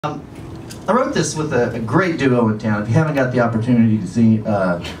I wrote this with a great duo in town. If you haven't got the opportunity to see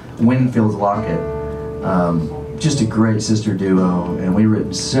Winfield's Locket, just a great sister duo, and we've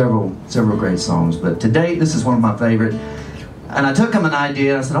written several great songs. But to date, this is one of my favorite. And I took him an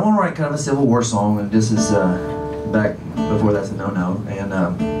idea. I said, I want to write kind of a Civil War song, and this is back before that's a no-no. And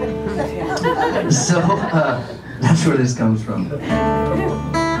so that's where this comes from.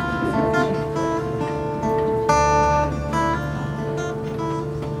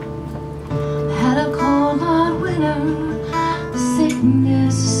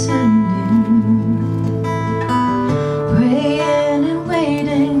 Sickness ascending, praying and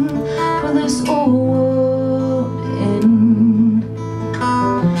waiting for this old world to end.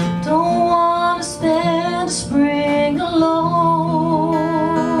 Don't want to spend a spring alone.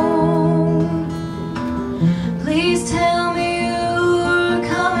 Please tell me you're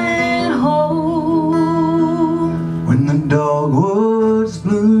coming home. When the dogwoods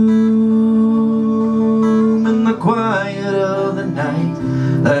bloom in the quiet of the night,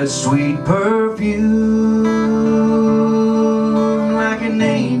 that sweet perfume like an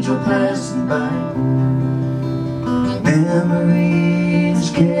angel passing by,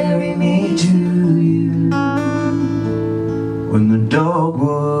 memories carry me to you. When the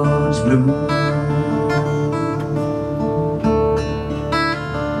dogwoods bloom,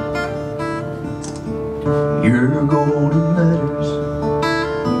 your golden letters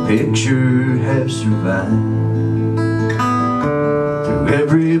picture have survived. Through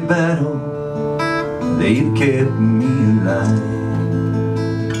every battle they've kept me alive.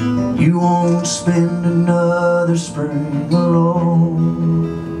 You won't spend another spring alone.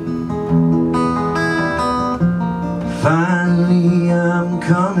 Finally I'm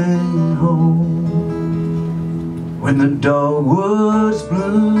coming home. When the dogwoods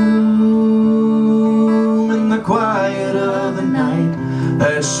bloom in the quiet of the night,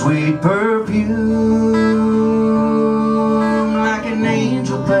 that sweet perfume like an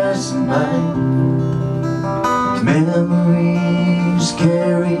angel passing by, memories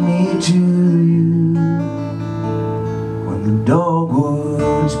carry me to you. When the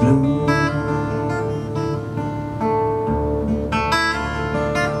dogwoods bloom,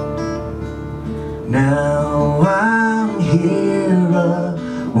 now I'm here, a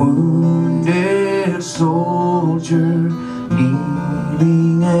wounded soldier,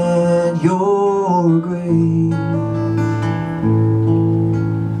 kneeling at your grave,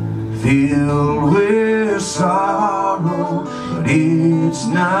 filled with sorrow, but it's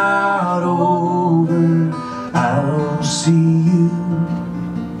not over. I'll see you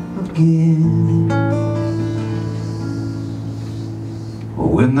again.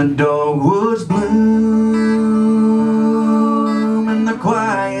 When the dogwoods bloom in the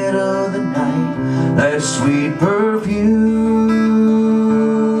quiet of the night, that sweet perfume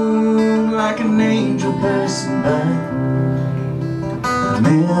like an angel passing by,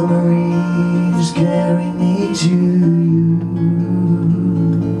 memories carry me to you.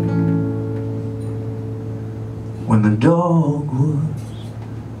 When the dogwoods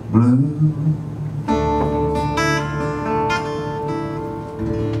bloom.